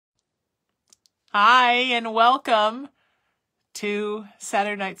Hi, and welcome to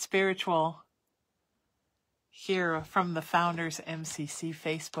Saturday Night Spiritual here from the Founders MCC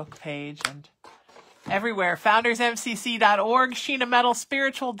Facebook page and everywhere. FoundersMCC.org,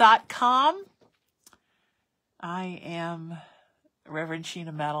 SheenaMetalSpiritual.com. I am Reverend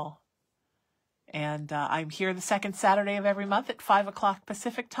Sheena Metal, and I'm here the second Saturday of every month at 5 o'clock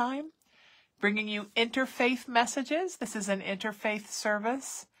Pacific time, bringing you interfaith messages. This is an interfaith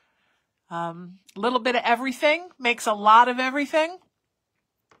service. Little bit of everything makes a lot of everything.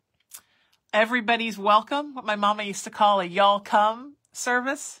 Everybody's welcome. What my mama used to call a y'all come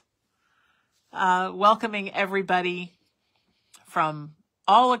service. Welcoming everybody from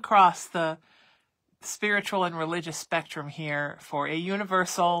all across the spiritual and religious spectrum here for a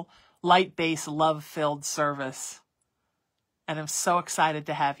universal, light-based, love-filled service. And I'm so excited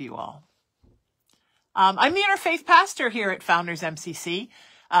to have you all. I'm the interfaith pastor here at Founders MCC.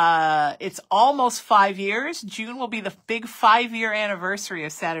 It's almost 5 years. June will be the big 5-year anniversary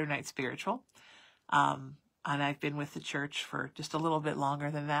of Saturday Night Spiritual. And I've been with the church for just a little bit longer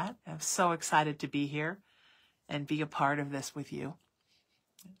than that. I'm so excited to be here and be a part of this with you.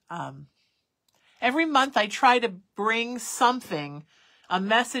 Every month I try to bring something, a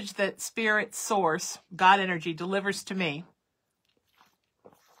message that Spirit Source, God Energy, delivers to me.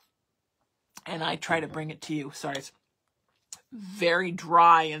 And I try to bring it to you. Sorry, it's very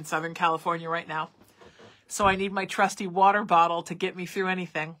dry in Southern California right now. So I need my trusty water bottle to get me through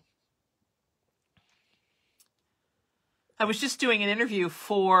anything. I was just doing an interview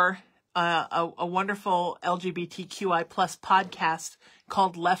for a wonderful LGBTQI plus podcast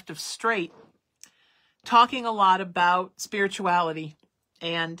called Left of Straight, talking a lot about spirituality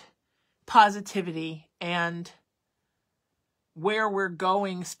and positivity and where we're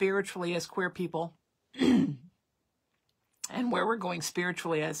going spiritually as queer people. And where we're going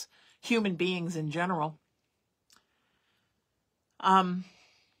spiritually as human beings in general.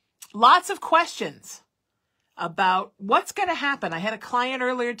 Lots of questions about what's going to happen. I had a client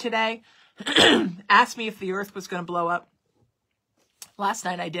earlier today asked me if the earth was going to blow up. Last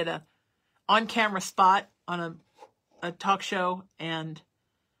night I did a on-camera spot on a talk show, and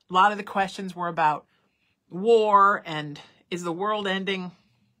a lot of the questions were about war and is the world ending?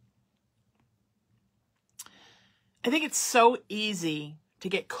 I think it's so easy to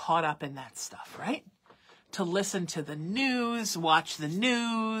get caught up in that stuff, right? To listen to the news, watch the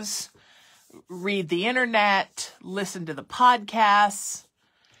news, read the internet, listen to the podcasts,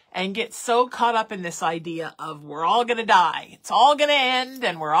 and get so caught up in this idea of we're all going to die. It's all going to end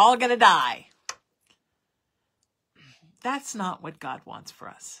and we're all going to die. That's not what God wants for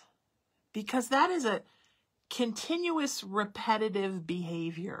us, because that is a continuous, repetitive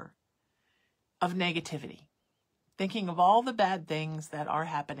behavior of negativity. Thinking of all the bad things that are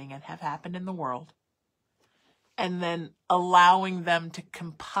happening and have happened in the world, and then allowing them to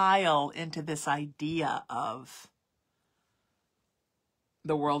compile into this idea of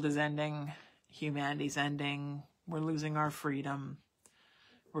the world is ending, humanity's ending, we're losing our freedom,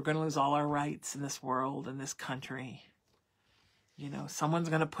 we're going to lose all our rights in this world, in this country. You know, someone's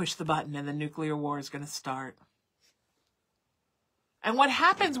going to push the button and the nuclear war is going to start. And what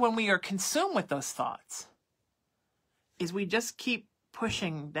happens when we are consumed with those thoughts is we just keep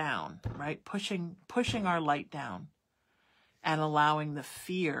pushing down, right? Pushing our light down and allowing the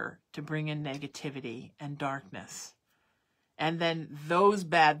fear to bring in negativity and darkness. And then those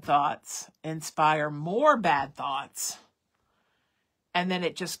bad thoughts inspire more bad thoughts. And then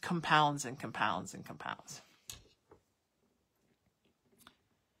it just compounds and compounds and compounds.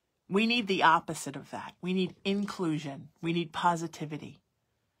 We need the opposite of that. We need inclusion. We need positivity.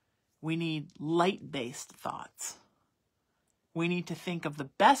 We need light-based thoughts. We need to think of the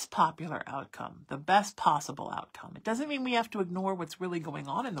best popular outcome, the best possible outcome. It doesn't mean we have to ignore what's really going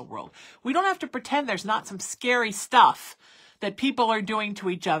on in the world. We don't have to pretend there's not some scary stuff that people are doing to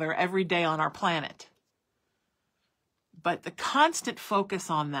each other every day on our planet. But the constant focus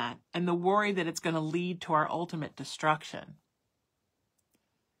on that and the worry that it's going to lead to our ultimate destruction,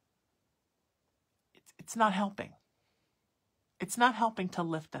 it's not helping. It's not helping to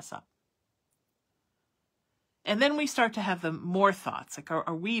lift us up. And then we start to have the more thoughts, like,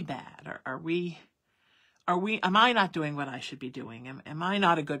 are we bad? Am I not doing what I should be doing? Am I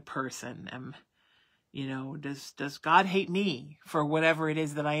not a good person? Does God hate me for whatever it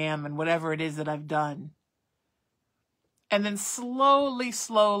is that I am and whatever it is that I've done? And then slowly,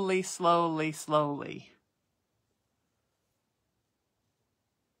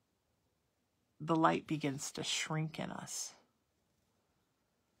 the light begins to shrink in us.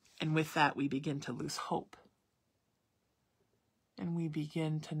 And with that, we begin to lose hope. And we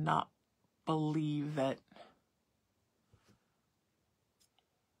begin to not believe that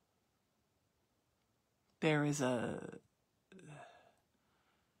there is a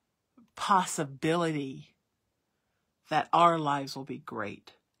possibility that our lives will be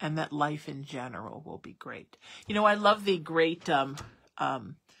great and that life in general will be great. You know, I love the great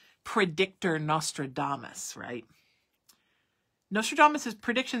predictor Nostradamus, right? Nostradamus'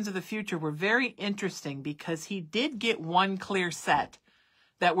 predictions of the future were very interesting because he did get one clear set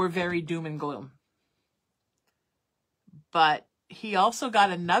that were very doom and gloom. But he also got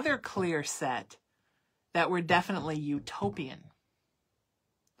another clear set that were definitely utopian.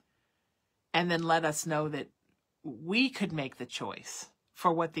 And then let us know that we could make the choice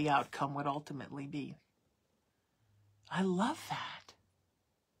for what the outcome would ultimately be. I love that.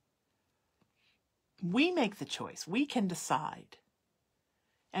 We make the choice. We can decide.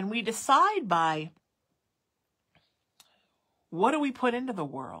 And we decide by what do we put into the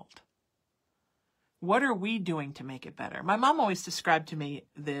world? What are we doing to make it better? My mom always described to me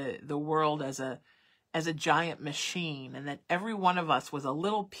the world as a giant machine, and that every one of us was a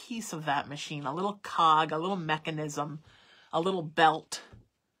little piece of that machine, a little cog, a little mechanism, a little belt,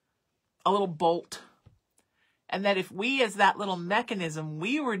 a little bolt. And that if we, as that little mechanism,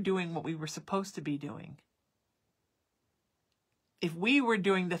 we were doing what we were supposed to be doing, if we were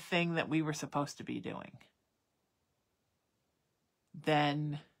doing the thing that we were supposed to be doing,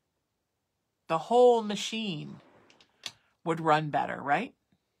 then the whole machine would run better, right?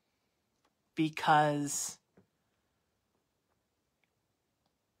 Because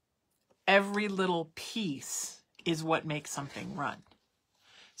every little piece is what makes something run.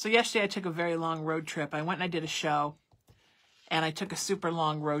 So yesterday I took a very long road trip. I went and I did a show, and I took a super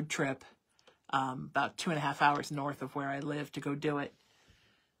long road trip, about 2.5 hours north of where I live, to go do it.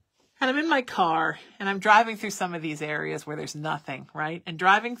 And I'm in my car, and I'm driving through some of these areas where there's nothing, right? And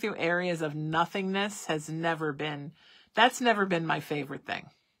driving through areas of nothingness that's never been my favorite thing.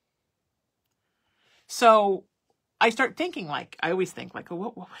 So I start thinking, I always think, oh,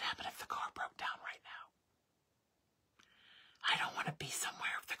 what would happen if the car broke down right now? I don't want to be somewhere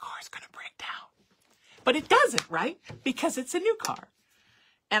if the car's going to break down. But it doesn't, right? Because it's a new car.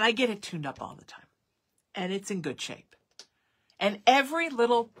 And I get it tuned up all the time. And it's in good shape. And every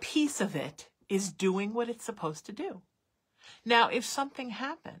little piece of it is doing what it's supposed to do. Now, if something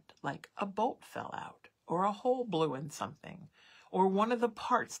happened, like a bolt fell out, or a hole blew in something, or one of the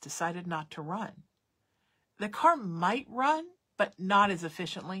parts decided not to run, the car might run, but not as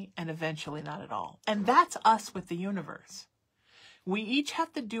efficiently, and eventually not at all. And that's us with the universe. We each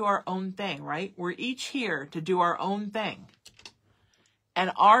have to do our own thing, right? We're each here to do our own thing.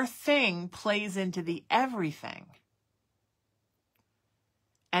 And our thing plays into the everything.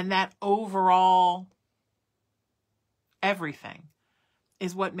 And that overall everything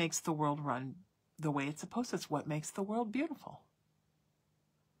is what makes the world run the way it's supposed to. It's what makes the world beautiful.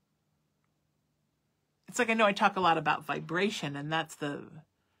 It's like, I know I talk a lot about vibration, and that's the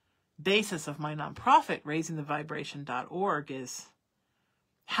basis of my nonprofit, raisingthevibration.org, is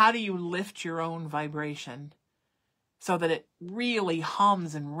how do you lift your own vibration so that it really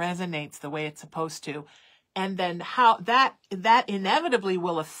hums and resonates the way it's supposed to? And then how that inevitably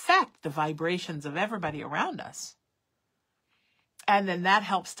will affect the vibrations of everybody around us. And then that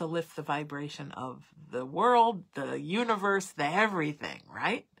helps to lift the vibration of the world, the universe, the everything,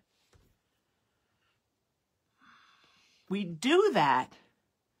 right? We do that.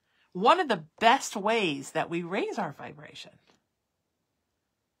 One of the best ways that we raise our vibration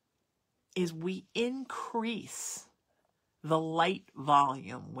is we increase the light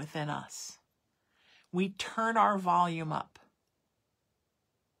volume within us. We turn our volume up.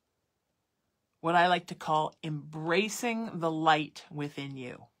 What I like to call embracing the light within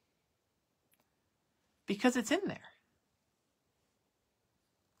you. Because it's in there.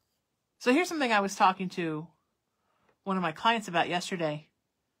 So here's something I was talking to one of my clients about yesterday.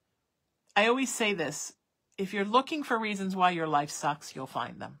 I always say this: if you're looking for reasons why your life sucks, you'll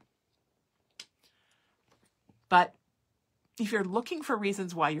find them. But if you're looking for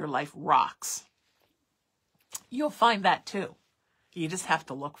reasons why your life rocks, you'll find that too. You just have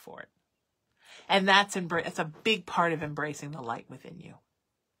to look for it. And that's a big part of embracing the light within you.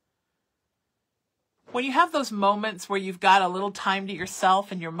 When you have those moments where you've got a little time to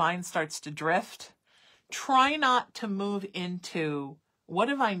yourself and your mind starts to drift, try not to move into, what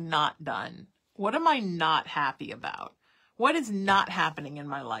have I not done? What am I not happy about? What is not happening in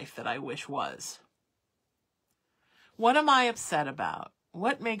my life that I wish was? What am I upset about?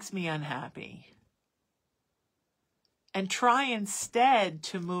 What makes me unhappy? And try instead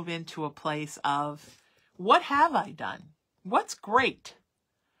to move into a place of, what have I done? What's great?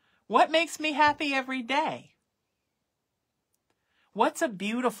 What makes me happy every day? What's a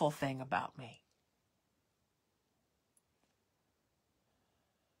beautiful thing about me?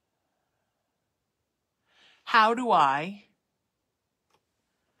 How do I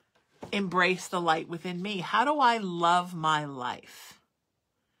embrace the light within me? How do I love my life?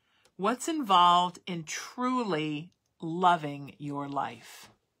 What's involved in truly loving your life?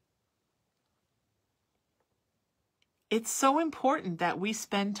 It's so important that we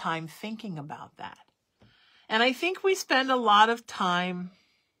spend time thinking about that. And I think we spend a lot of time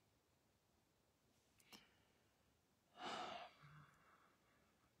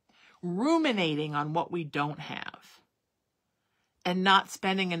ruminating on what we don't have and not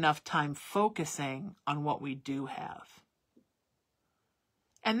spending enough time focusing on what we do have.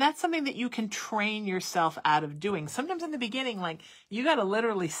 And that's something that you can train yourself out of doing. Sometimes in the beginning, like, you got to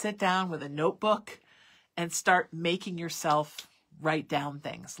literally sit down with a notebook and start making yourself write down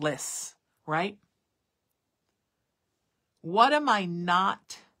things, lists, right? What am I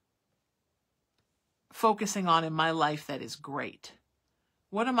not focusing on in my life that is great?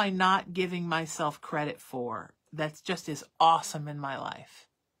 What am I not giving myself credit for that's just as awesome in my life?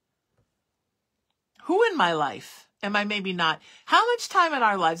 Who in my life am I maybe not? How much time in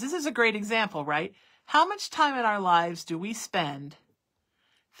our lives, this is a great example, right? How much time in our lives do we spend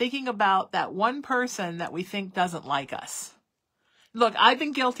thinking about that one person that we think doesn't like us? Look, I've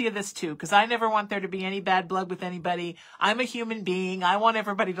been guilty of this too, because I never want there to be any bad blood with anybody. I'm a human being. I want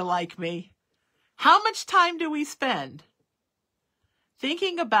everybody to like me. How much time do we spend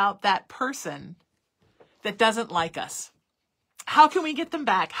thinking about that person that doesn't like us? How can we get them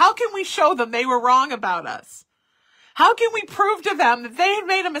back? How can we show them they were wrong about us? How can we prove to them that they had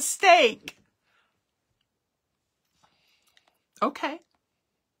made a mistake? Okay.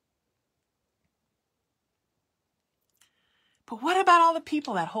 But what about all the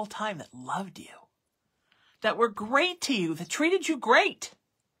people that whole time that loved you, that were great to you, that treated you great?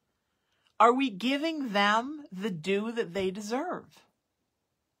 Are we giving them the due that they deserve?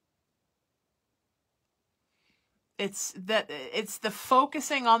 It's the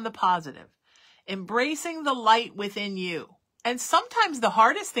focusing on the positive, embracing the light within you. And sometimes the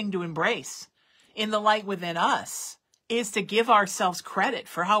hardest thing to embrace in the light within us is to give ourselves credit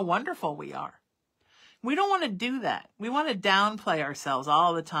for how wonderful we are. We don't want to do that. We want to downplay ourselves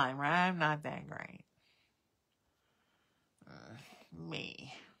all the time, right? I'm not that great.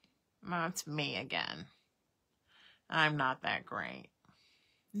 Me. That's me again. I'm not that great.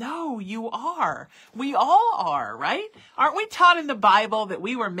 No, you are. We all are, right? Aren't we taught in the Bible that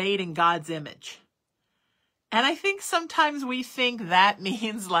we were made in God's image? And I think sometimes we think that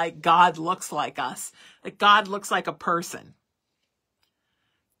means like God looks like us, that God looks like a person,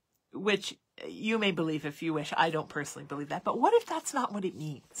 which you may believe if you wish. I don't personally believe that. But what if that's not what it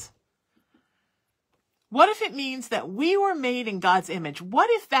means? What if it means that we were made in God's image? What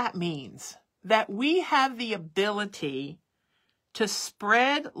if that means that we have the ability to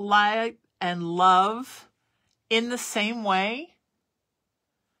spread light and love in the same way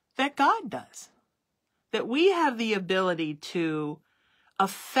that God does? That we have the ability to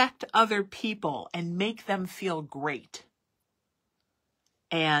affect other people and make them feel great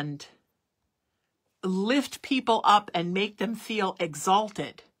and lift people up and make them feel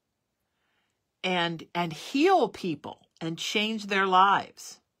exalted and heal people and change their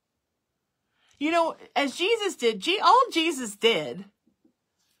lives. You know, as Jesus did, all Jesus did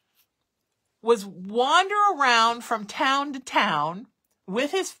was wander around from town to town with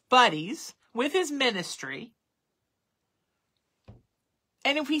his buddies, with his ministry.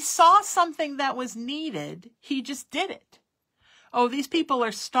 And if he saw something that was needed, he just did it. Oh, these people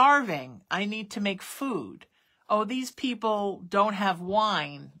are starving. I need to make food. Oh, these people don't have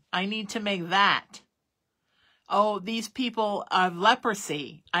wine. I need to make that. Oh, these people have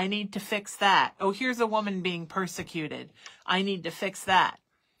leprosy. I need to fix that. Oh, here's a woman being persecuted. I need to fix that.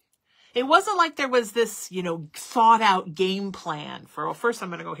 It wasn't like there was this, thought out game plan for, well, first I'm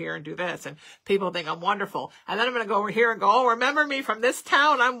going to go here and do this. And people think I'm wonderful. And then I'm going to go over here and go, oh, remember me from this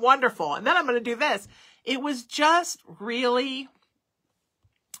town. I'm wonderful. And then I'm going to do this. It was just really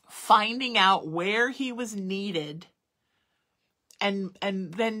finding out where he was needed and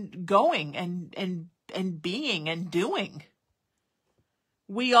then going and being and doing.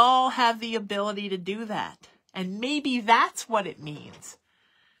 We all have the ability to do that. And maybe that's what it means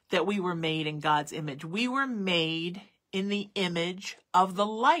that we were made in God's image. We were made in the image of the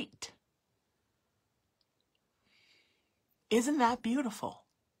light. Isn't that beautiful?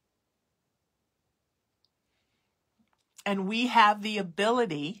 And we have the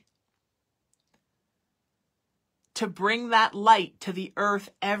ability to bring that light to the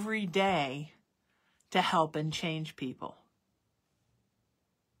earth every day to help and change people.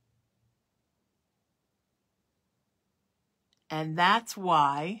 And that's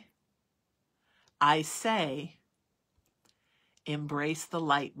why I say, embrace the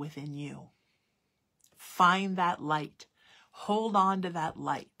light within you. Find that light. Hold on to that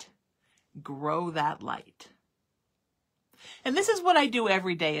light. Grow that light. And this is what I do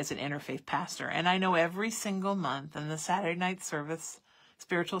every day as an interfaith pastor. And I know every single month in the Saturday night service,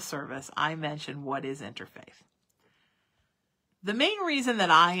 spiritual service, I mention what is interfaith. The main reason that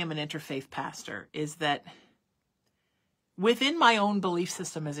I am an interfaith pastor is that within my own belief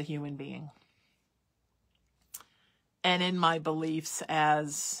system as a human being, and in my beliefs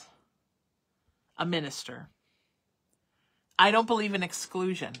as a minister, I don't believe in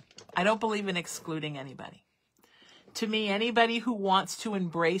exclusion. I don't believe in excluding anybody. To me, anybody who wants to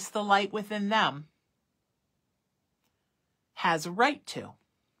embrace the light within them has a right to.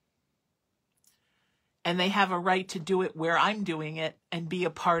 And they have a right to do it where I'm doing it and be a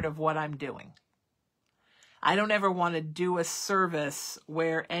part of what I'm doing. I don't ever want to do a service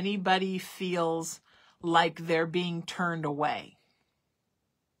where anybody feels like they're being turned away.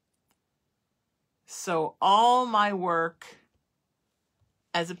 So all my work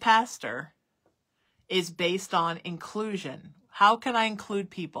as a pastor is based on inclusion. How can I include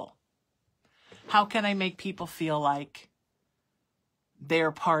people? How can I make people feel like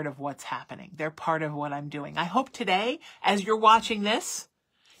they're part of what's happening? They're part of what I'm doing. I hope today, as you're watching this,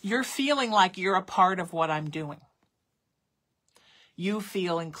 you're feeling like you're a part of what I'm doing. You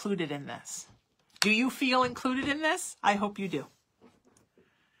feel included in this. Do you feel included in this? I hope you do.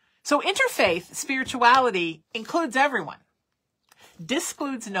 So interfaith spirituality includes everyone,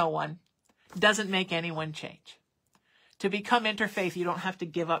 discludes no one, doesn't make anyone change. To become interfaith, you don't have to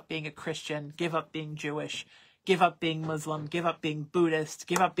give up being a Christian, give up being Jewish, give up being Muslim, give up being Buddhist,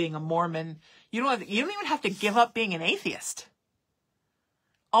 give up being a Mormon. You don't even have to give up being an atheist.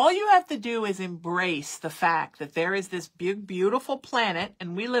 All you have to do is embrace the fact that there is this big, beautiful planet,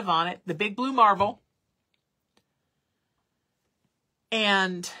 and we live on it, the big blue marble.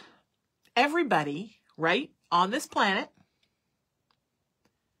 And everybody, right, on this planet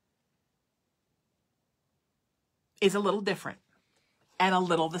is a little different and a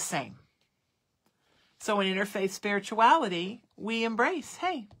little the same. So in interfaith spirituality, we embrace,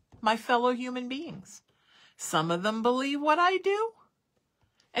 hey, my fellow human beings. Some of them believe what I do,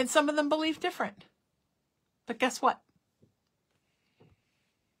 and some of them believe different. But guess what?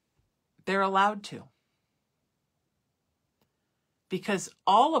 They're allowed to. Because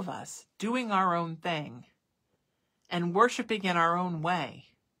all of us doing our own thing and worshiping in our own way,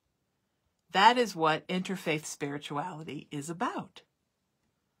 that is what interfaith spirituality is about.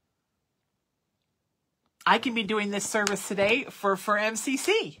 I can be doing this service today for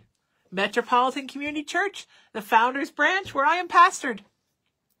MCC, Metropolitan Community Church, the Founders Branch, where I am pastored.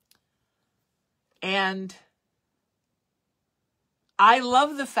 And I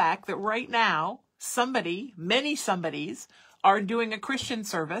love the fact that right now, many somebodies are doing a Christian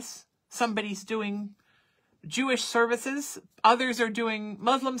service. Somebody's doing Jewish services. Others are doing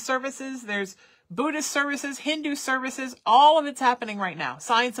Muslim services. There's Buddhist services, Hindu services. All of it's happening right now.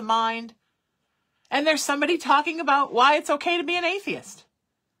 Science of mind. And there's somebody talking about why it's okay to be an atheist.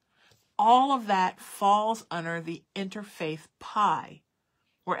 All of that falls under the interfaith pie,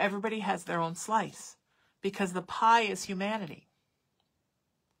 where everybody has their own slice, because the pie is humanity.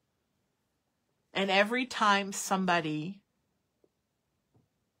 And every time somebody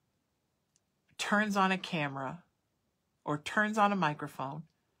turns on a camera or turns on a microphone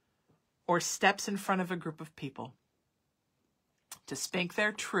or steps in front of a group of people to speak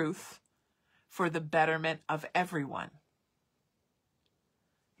their truth for the betterment of everyone,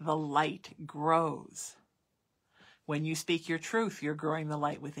 the light grows. When you speak your truth, you're growing the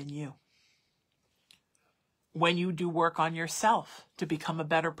light within you. When you do work on yourself to become a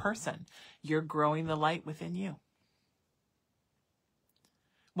better person, you're growing the light within you.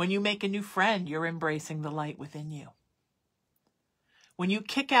 When you make a new friend, you're embracing the light within you. When you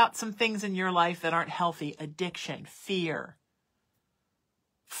kick out some things in your life that aren't healthy, addiction, fear,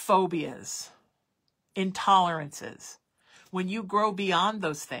 phobias, intolerances, when you grow beyond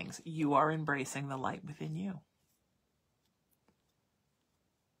those things, you are embracing the light within you.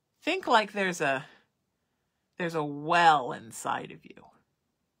 Think like there's a well inside of you.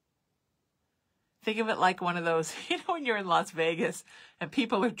 Think of it like one of those, when you're in Las Vegas and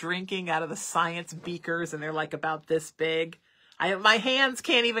people are drinking out of the science beakers and they're like about this big. My hands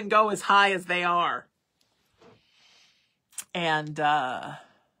can't even go as high as they are. And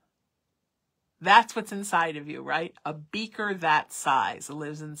That's what's inside of you, right? A beaker that size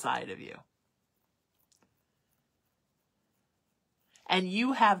lives inside of you. And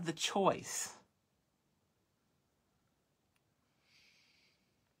you have the choice.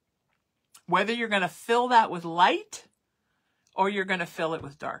 Whether you're going to fill that with light or you're going to fill it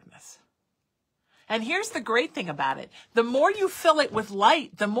with darkness. And here's the great thing about it. The more you fill it with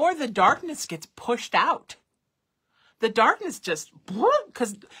light, the more the darkness gets pushed out. The darkness just,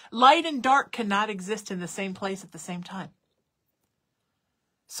 because light and dark cannot exist in the same place at the same time.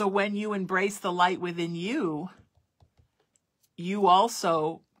 So when you embrace the light within you, you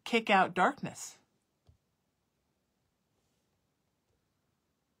also kick out darkness.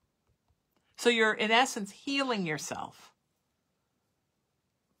 So you're, in essence, healing yourself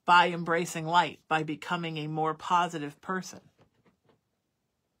by embracing light, by becoming a more positive person.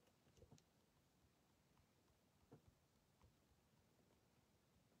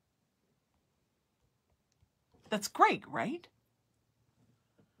 That's great, right?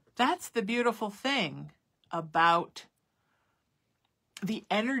 That's the beautiful thing about the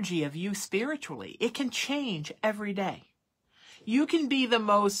energy of you spiritually. It can change every day. You can be the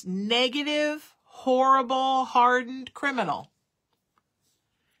most negative, horrible, hardened criminal.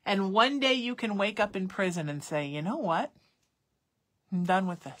 And one day you can wake up in prison and say, you know what? I'm done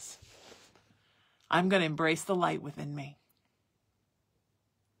with this. I'm going to embrace the light within me.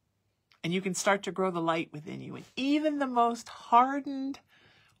 And you can start to grow the light within you. And even the most hardened,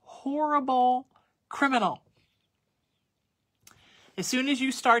 horrible criminal, as soon as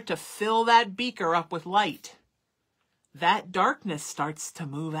you start to fill that beaker up with light, that darkness starts to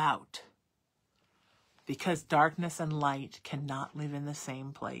move out. Because darkness and light cannot live in the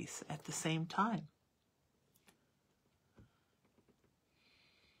same place at the same time.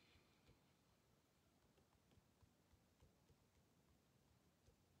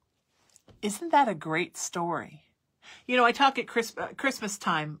 Isn't that a great story? You know, I talk at Christmas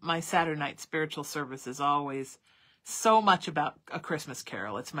time. My Saturday night spiritual service is always so much about A Christmas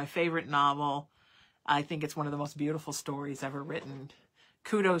Carol. It's my favorite novel. I think it's one of the most beautiful stories ever written.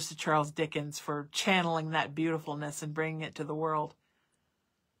 Kudos to Charles Dickens for channeling that beautifulness and bringing it to the world.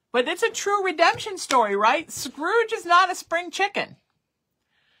 But it's a true redemption story, right? Scrooge is not a spring chicken.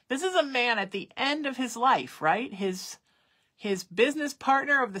 This is a man at the end of his life, right? His business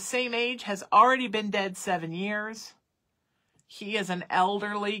partner of the same age has already been dead 7 years. He is an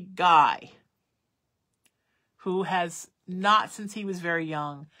elderly guy who has not, since he was very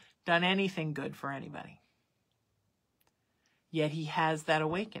young, done anything good for anybody. Yet he has that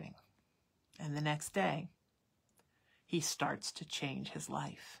awakening. And the next day, he starts to change his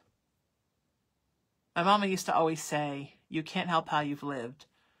life. My mama used to always say, you can't help how you've lived,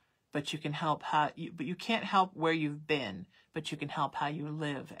 but you can help but you can't help where you've been, but you can help how you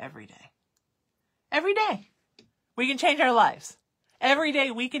live every day. Every day, we can change our lives. Every day,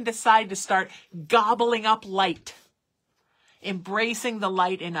 we can decide to start gobbling up light, embracing the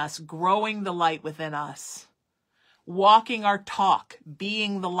light in us, growing the light within us. Walking our talk,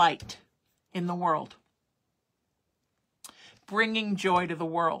 being the light in the world. Bringing joy to the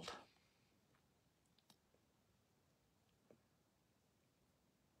world.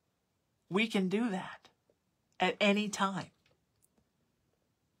 We can do that at any time.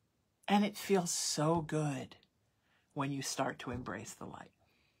 And it feels so good when you start to embrace the light.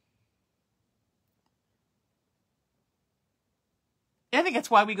 I think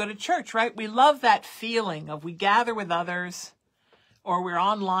that's why we go to church, right? We love that feeling of we gather with others or we're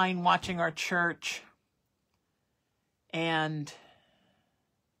online watching our church and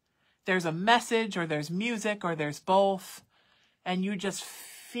there's a message or there's music or there's both and you just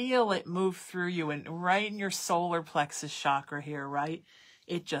feel it move through you and right in your solar plexus chakra here, right?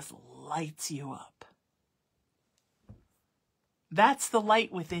 It just lights you up. That's the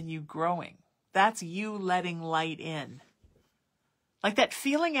light within you growing. That's you letting light in. Like that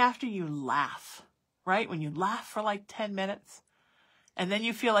feeling after you laugh, right? When you laugh for like 10 minutes and then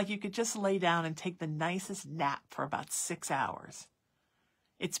you feel like you could just lay down and take the nicest nap for about 6 hours.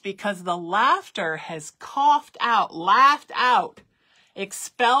 It's because the laughter has laughed out,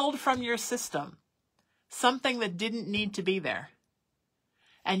 expelled from your system, something that didn't need to be there.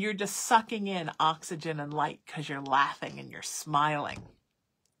 And you're just sucking in oxygen and light because you're laughing and you're smiling.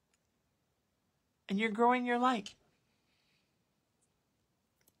 And you're growing your light.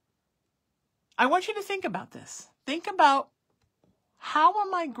 I want you to think about this. Think about, how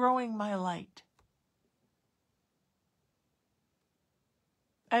am I growing my light?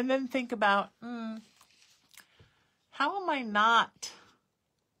 And then think about, how am I not?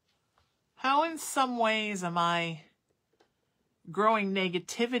 How in some ways am I growing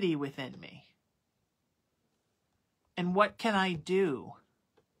negativity within me? And what can I do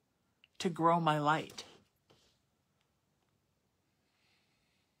to grow my light?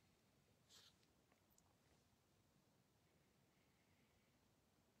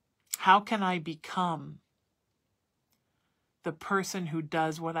 How can I become the person who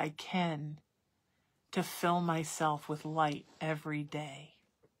does what I can to fill myself with light every day?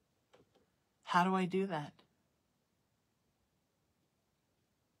 How do I do that?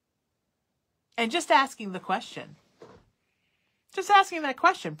 And just asking the question, just asking that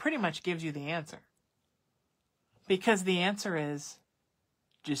question pretty much gives you the answer. Because the answer is,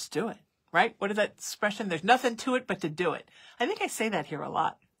 just do it, right? What is that expression? There's nothing to it but to do it. I think I say that here a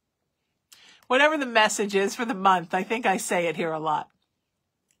lot. Whatever the message is for the month, I think I say it here a lot.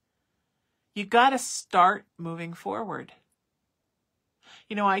 You got to start moving forward.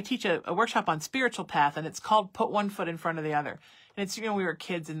 You know, I teach a workshop on spiritual path, and it's called Put One Foot in Front of the Other. And it's, you know, we were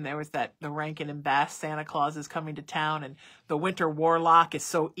kids, and there was the Rankin and Bass Santa Claus is coming to town, and the winter warlock is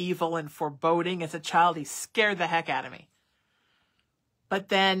so evil and foreboding. As a child, he scared the heck out of me. But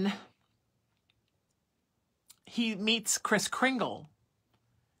then he meets Kris Kringle,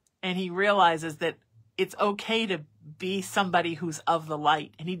 and he realizes that it's okay to be somebody who's of the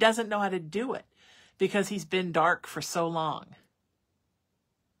light. And he doesn't know how to do it because he's been dark for so long.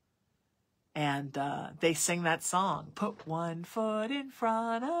 And they sing that song, put one foot in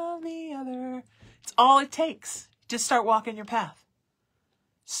front of the other. It's all it takes. Just start walking your path.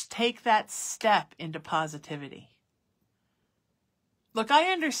 Just take that step into positivity. Look,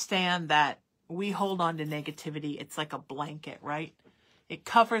 I understand that we hold on to negativity. It's like a blanket, right? It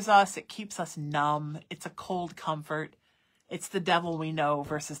covers us. It keeps us numb. It's a cold comfort. It's the devil we know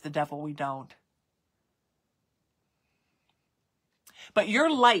versus the devil we don't. But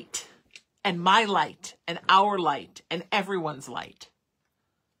your light and my light and our light and everyone's light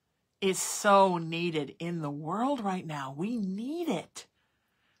is so needed in the world right now. We need it.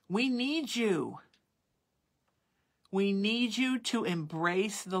 We need you. We need you to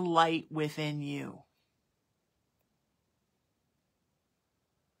embrace the light within you.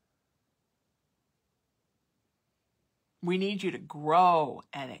 We need you to grow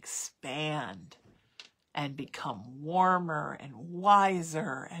and expand and become warmer and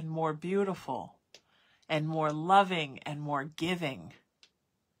wiser and more beautiful and more loving and more giving.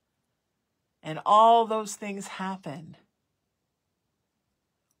 And all those things happen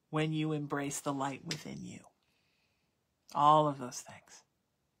when you embrace the light within you. All of those things.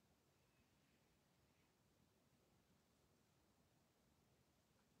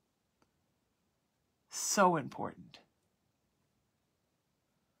 So important.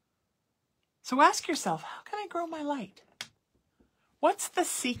 So ask yourself, how can I grow my light? What's the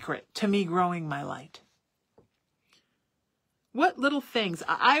secret to me growing my light? What little things?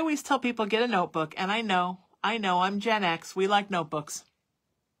 I always tell people, get a notebook. And I know, I'm Gen X. We like notebooks.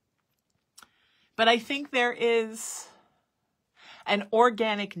 But I think there is an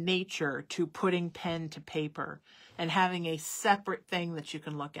organic nature to putting pen to paper and having a separate thing that you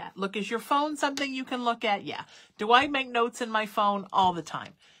can look at. Look, is your phone something you can look at? Yeah. Do I make notes in my phone? All the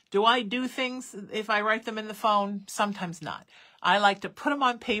time. Do I do things if I write them in the phone? Sometimes not. I like to put them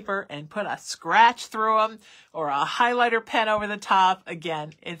on paper and put a scratch through them or a highlighter pen over the top.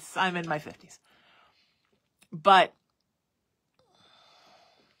 Again, I'm in my 50s. But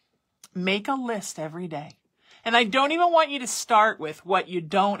make a list every day. And I don't even want you to start with what you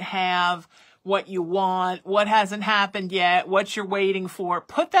don't have, what you want, what hasn't happened yet, what you're waiting for.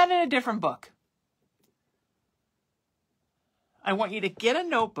 Put that in a different book. I want you to get a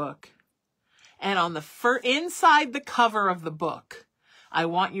notebook, and on the inside the cover of the book, I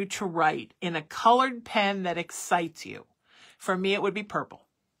want you to write in a colored pen that excites you. For me, it would be purple.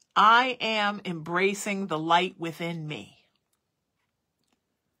 I am embracing the light within me.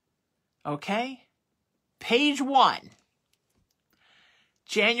 Okay? Page 1.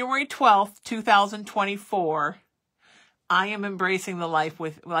 January 12th, 2024. I am embracing the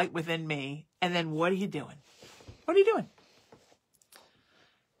light within me. And then what are you doing? What are you doing?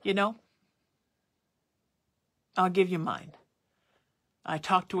 You know, I'll give you mine. I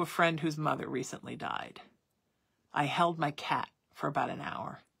talked to a friend whose mother recently died. I held my cat for about an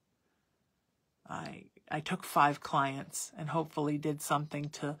hour. I took 5 clients and hopefully did something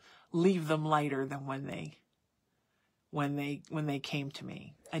to leave them lighter than when they came to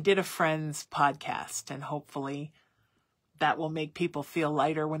me. I did a friend's podcast, and hopefully that will make people feel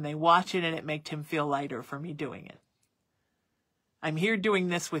lighter when they watch it, and it made him feel lighter for me doing it. I'm here doing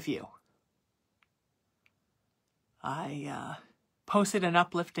this with you. I posted an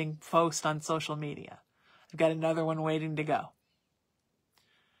uplifting post on social media. I've got another one waiting to go.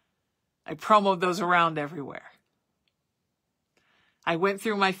 I promote those around everywhere. I went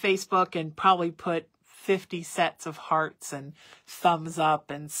through my Facebook and probably put 50 sets of hearts and thumbs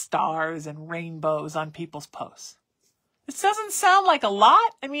up and stars and rainbows on people's posts. This doesn't sound like a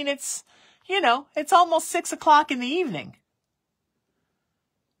lot. I mean, it's, it's almost 6 o'clock in the evening.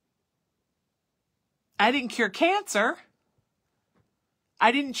 I didn't cure cancer.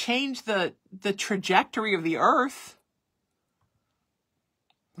 I didn't change the trajectory of the earth.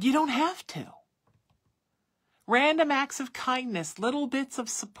 You don't have to. Random acts of kindness, little bits of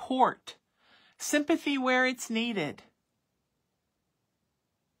support, sympathy where it's needed.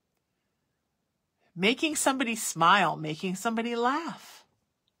 Making somebody smile, making somebody laugh.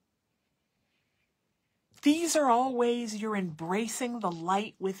 These are all ways you're embracing the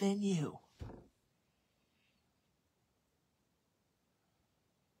light within you.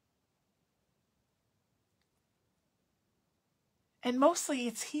 And mostly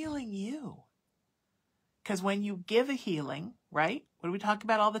it's healing you. Because when you give a healing, right? What do we talk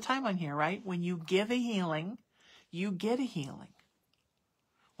about all the time on here, right? When you give a healing, you get a healing.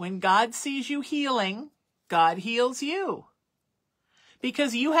 When God sees you healing, God heals you.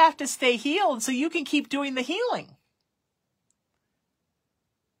 Because you have to stay healed so you can keep doing the healing.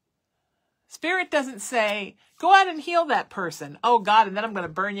 Spirit doesn't say, go out and heal that person. Oh God, and then I'm going to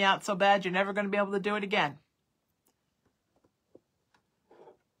burn you out so bad you're never going to be able to do it again.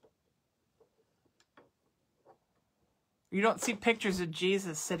 You don't see pictures of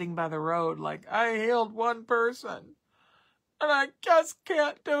Jesus sitting by the road like, I healed one person and I just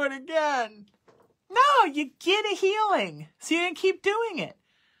can't do it again. No, you get a healing so you can keep doing it.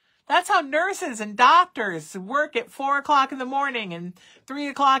 That's how nurses and doctors work at 4 o'clock in the morning and 3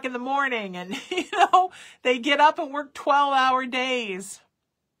 o'clock in the morning. And, they get up and work 12-hour days.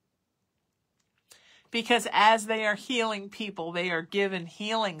 Because as they are healing people, they are given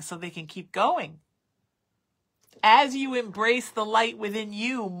healing so they can keep going. As you embrace the light within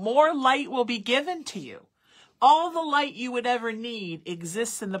you, more light will be given to you. All the light you would ever need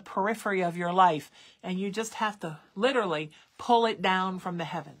exists in the periphery of your life, and you just have to literally pull it down from the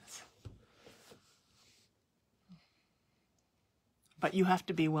heavens. But you have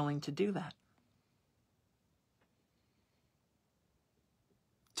to be willing to do that.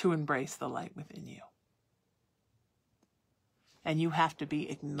 To embrace the light within you. And you have to be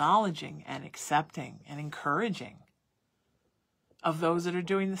acknowledging and accepting and encouraging of those that are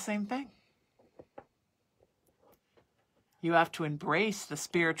doing the same thing. You have to embrace the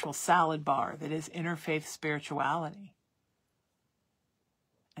spiritual salad bar that is interfaith spirituality.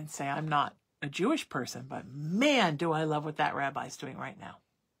 And say, I'm not a Jewish person, but man, do I love what that rabbi's doing right now.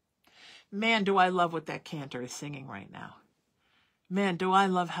 Man, do I love what that cantor is singing right now. Man, do I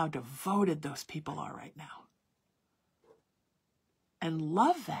love how devoted those people are right now. And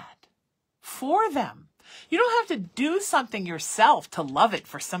love that for them. You don't have to do something yourself to love it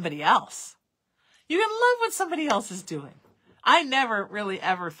for somebody else. You can love what somebody else is doing. I never really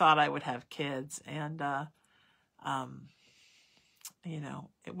ever thought I would have kids. And,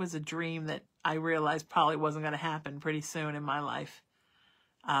 it was a dream that I realized probably wasn't going to happen pretty soon in my life.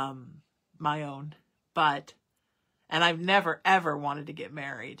 My own. And I've never, ever wanted to get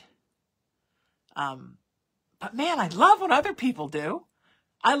married. But man, I love what other people do.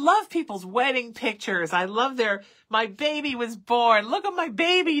 I love people's wedding pictures. I love my baby was born. Look what my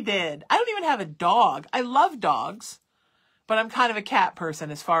baby did. I don't even have a dog. I love dogs, but I'm kind of a cat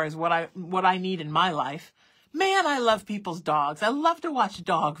person as far as what I need in my life. Man, I love people's dogs. I love to watch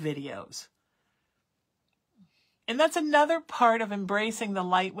dog videos. And that's another part of embracing the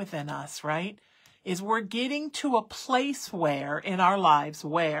light within us, right? Is we're getting to a place where, in our lives,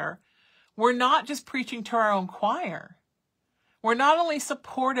 where we're not just preaching to our own choir. We're not only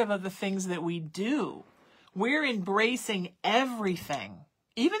supportive of the things that we do, we're embracing everything,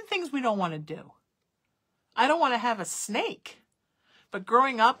 even things we don't want to do. I don't want to have a snake. But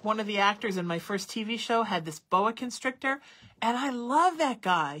growing up, one of the actors in my first TV show had this boa constrictor, and I love that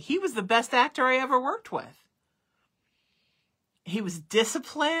guy. He was the best actor I ever worked with. He was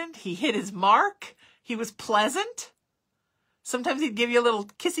disciplined. He hit his mark. He was pleasant. Sometimes he'd give you a little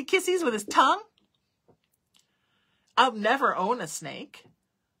kissy-kissies with his tongue. I'll never own a snake,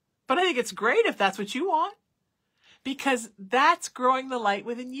 but I think it's great if that's what you want, because that's growing the light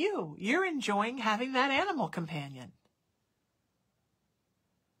within you. You're enjoying having that animal companion.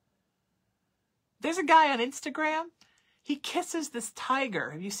 There's a guy on Instagram. He kisses this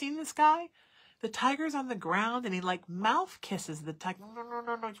tiger. Have you seen this guy? The tiger's on the ground and he mouth kisses the tiger.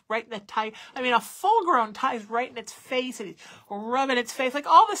 No. It's right in the tiger. I mean, a full-grown tiger's right in its face and he's rubbing its face. Like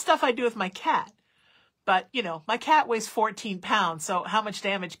all the stuff I do with my cat. But, my cat weighs 14 pounds, so how much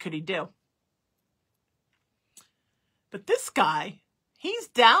damage could he do? But this guy He's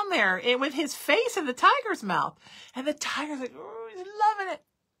down there with his face in the tiger's mouth. And the tiger's like, oh, he's loving it.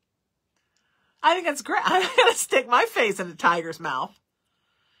 I think that's great. I'm going to stick my face in the tiger's mouth.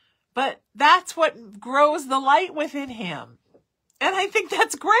 But that's what grows the light within him. And I think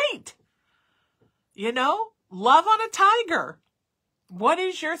that's great. You know, love on a tiger. What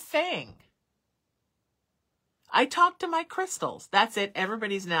is your thing? I talk to my crystals. That's it.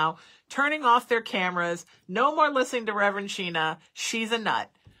 Everybody's now turning off their cameras. No more listening to Reverend Sheena. She's a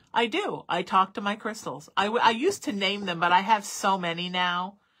nut. I do. I talk to my crystals. I used to name them, but I have so many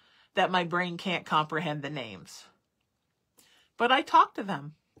now that my brain can't comprehend the names. But I talk to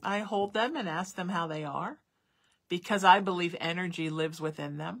them. I hold them and ask them how they are because I believe energy lives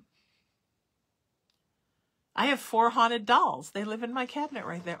within them. I have 4 haunted dolls. They live in my cabinet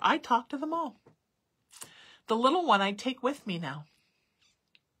right there. I talk to them all. The little one I take with me now.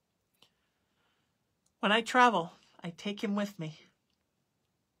 When I travel, I take him with me.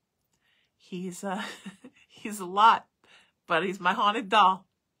 He's a lot, but he's my haunted doll.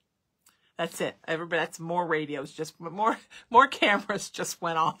 That's it. Everybody, that's more radios, just more cameras just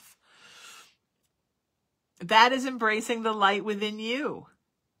went off. That is embracing the light within you.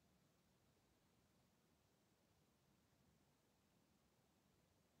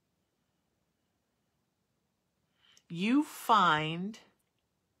 You find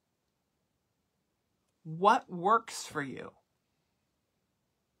what works for you.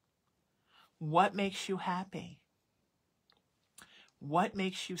 What makes you happy? What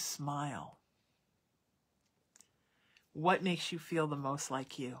makes you smile? What makes you feel the most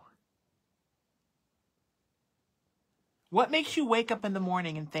like you? What makes you wake up in the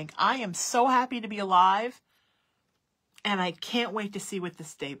morning and think, I am so happy to be alive, and I can't wait to see what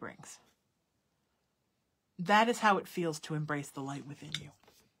this day brings? That is how it feels to embrace the light within you.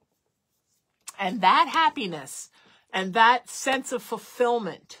 And that happiness and that sense of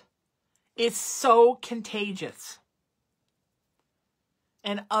fulfillment is so contagious.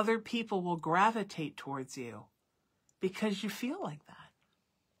 And other people will gravitate towards you because you feel like that.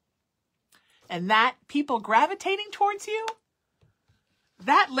 And that people gravitating towards you,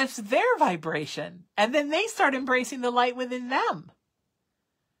 that lifts their vibration. And then they start embracing the light within them.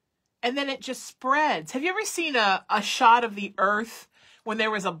 And then it just spreads. Have you ever seen a shot of the earth when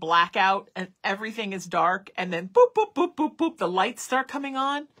there was a blackout and everything is dark and then boop, boop, boop, boop, boop, the lights start coming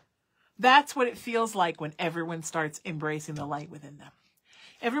on? That's what it feels like when everyone starts embracing the light within them.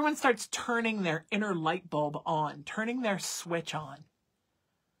 Everyone starts turning their inner light bulb on, turning their switch on.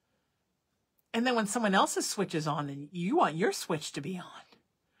 And then when someone else's switch is on, then you want your switch to be on.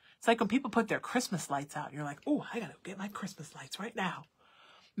 It's like when people put their Christmas lights out, you're like, oh, I gotta get my Christmas lights right now.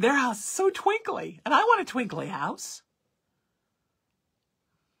 Their house is so twinkly, and I want a twinkly house.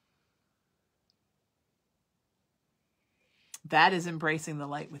 That is embracing the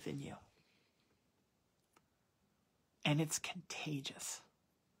light within you. And it's contagious.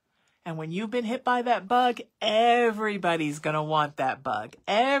 And when you've been hit by that bug, everybody's going to want that bug.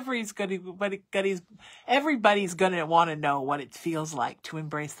 Everybody's going to want to know what it feels like to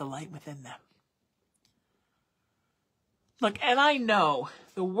embrace the light within them. Look, and I know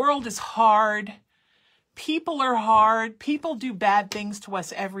the world is hard. People are hard. People do bad things to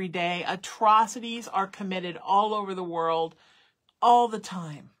us every day. Atrocities are committed all over the world all the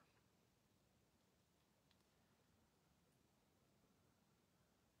time.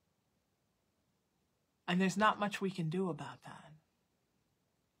 And there's not much we can do about that.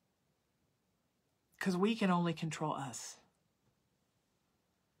 Because we can only control us.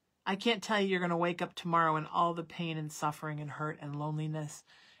 I can't tell you you're going to wake up tomorrow and all the pain and suffering and hurt and loneliness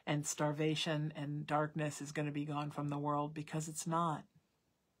and starvation and darkness is going to be gone from the world, because it's not.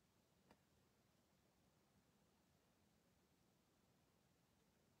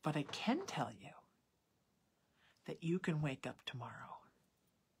 But I can tell you that you can wake up tomorrow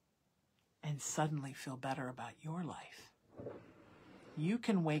and suddenly feel better about your life. You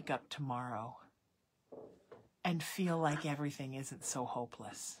can wake up tomorrow and feel like everything isn't so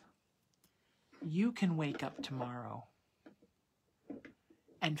hopeless. You can wake up tomorrow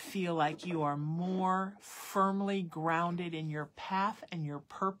and feel like you are more firmly grounded in your path and your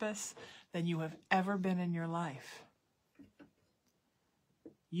purpose than you have ever been in your life.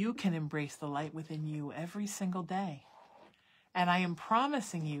 You can embrace the light within you every single day. And I am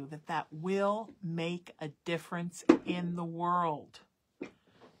promising you that that will make a difference in the world.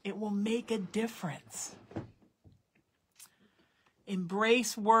 It will make a difference.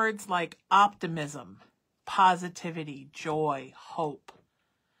 Embrace words like optimism, positivity, joy, hope,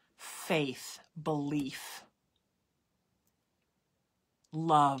 faith, belief,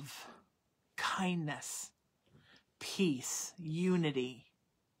 love, kindness, peace, unity,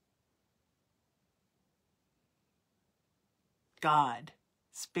 God,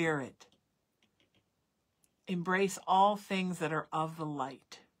 Spirit. Embrace all things that are of the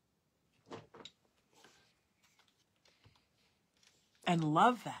light. And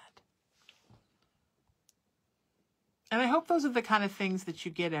love that. And I hope those are the kind of things that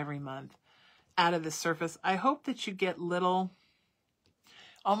you get every month out of the surface. I hope that you get little,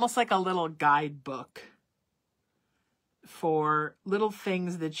 almost like a little guidebook for little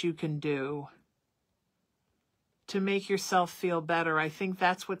things that you can do to make yourself feel better. I think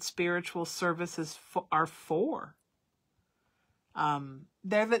that's what spiritual services are for.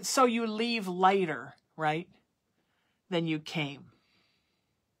 So you leave lighter, right, than you came.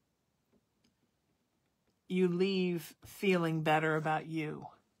 You leave feeling better about you.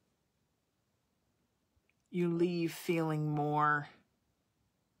 You leave feeling more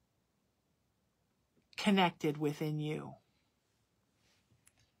connected within you.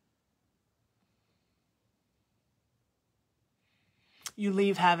 You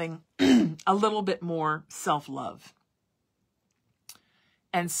leave having a little bit more self-love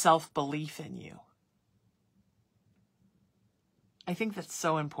and self-belief in you. I think that's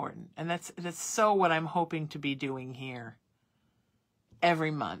so important. And that's so what I'm hoping to be doing here every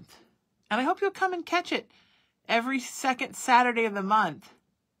month. And I hope you'll come and catch it every second Saturday of the month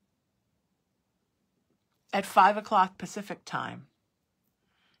at 5 o'clock Pacific time.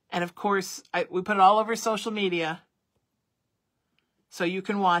 And of course, we put it all over social media so you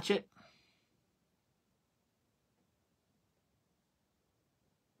can watch it.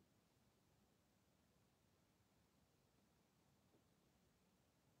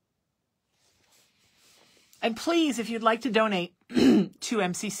 And please, if you'd like to donate to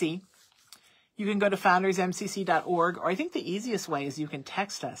MCC, you can go to foundersmcc.org, or I think the easiest way is you can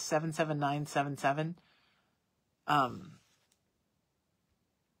text us, 77977.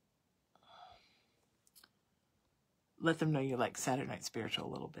 Let them know you like Saturday Night Spiritual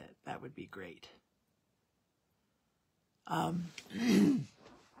a little bit. That would be great.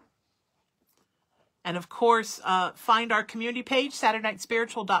 And of course, find our community page,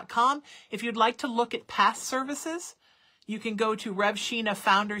 SaturdayNightSpiritual.com. If you'd like to look at past services, you can go to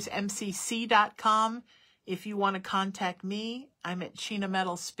RevSheena.FoundersMCC.com. If you want to contact me, I'm at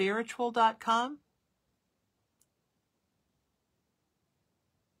SheenaMetalSpiritual.com.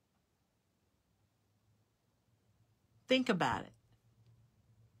 Think about it.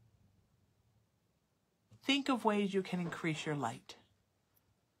 Think of ways you can increase your light.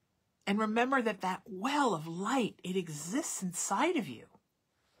 And remember that that well of light, it exists inside of you.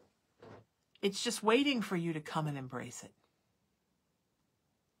 It's just waiting for you to come and embrace it.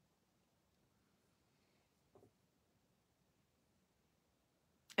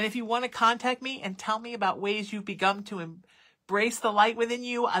 And if you want to contact me and tell me about ways you've begun to embrace the light within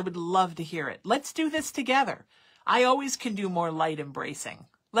you, I would love to hear it. Let's do this together. I always can do more light embracing.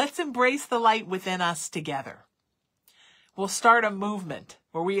 Let's embrace the light within us together. We'll start a movement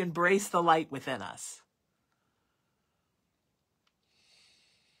where we embrace the light within us.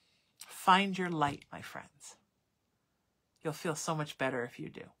 Find your light, my friends. You'll feel so much better if you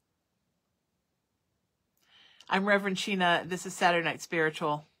do. I'm Reverend Sheena. This is Saturday Night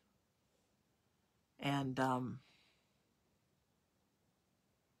Spiritual. And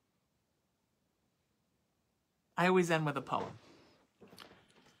I always end with a poem.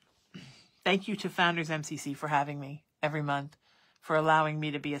 Thank you to Founders MCC for having me every month, for allowing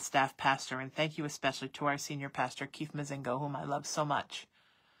me to be a staff pastor. And thank you especially to our senior pastor, Keith Mazingo, whom I love so much,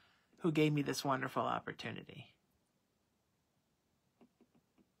 who gave me this wonderful opportunity.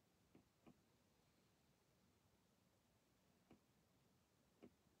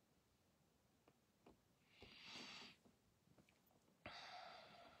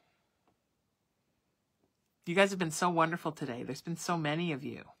 You guys have been so wonderful today. There's been so many of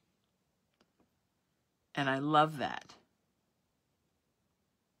you. And I love that.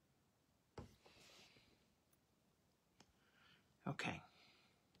 Okay.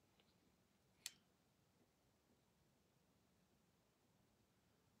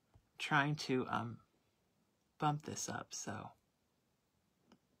 Trying to bump this up, so.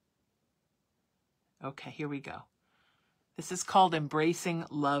 Okay, here we go. This is called Embracing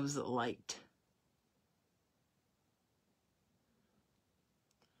Love's Light.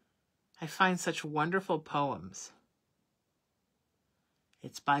 I find such wonderful poems.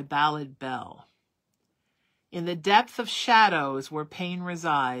 It's by Ballad Bell. In the depth of shadows where pain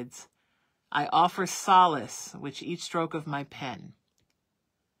resides, I offer solace with each stroke of my pen.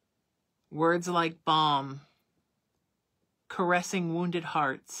 Words like balm, caressing wounded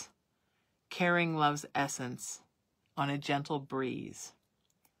hearts, carrying love's essence on a gentle breeze.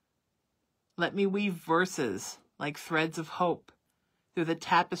 Let me weave verses like threads of hope through the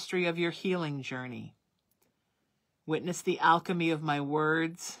tapestry of your healing journey. Witness the alchemy of my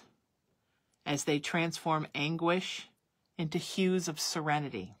words as they transform anguish into hues of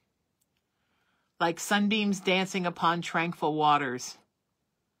serenity. Like sunbeams dancing upon tranquil waters,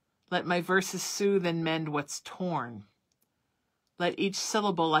 let my verses soothe and mend what's torn. Let each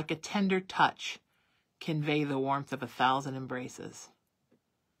syllable, like a tender touch, convey the warmth of 1,000 embraces.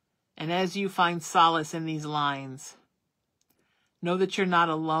 And as you find solace in these lines, know that you're not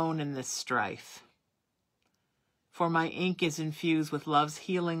alone in this strife. For my ink is infused with love's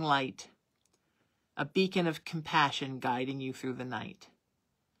healing light, a beacon of compassion guiding you through the night.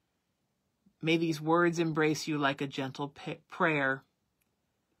 May these words embrace you like a gentle prayer,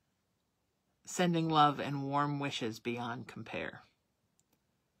 sending love and warm wishes beyond compare.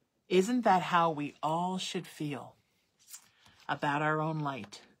 Isn't that how we all should feel about our own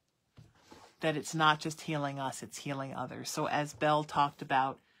light? That it's not just healing us, it's healing others. So as Belle talked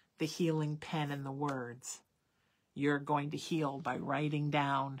about the healing pen and the words, you're going to heal by writing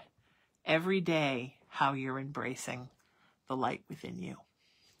down every day how you're embracing the light within you.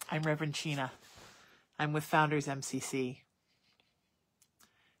 I'm Reverend Sheena. I'm with Founders MCC.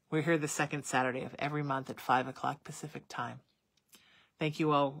 We're here the second Saturday of every month at 5 o'clock Pacific time. Thank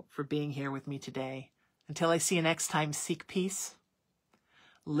you all for being here with me today. Until I see you next time, seek peace,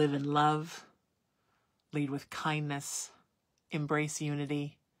 live in love, lead with kindness, embrace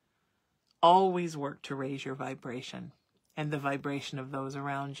unity, always work to raise your vibration and the vibration of those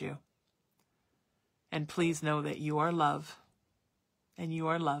around you. And please know that you are love, and you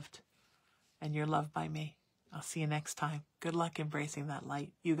are loved, and you're loved by me. I'll see you next time. Good luck embracing that light.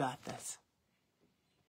 You got this.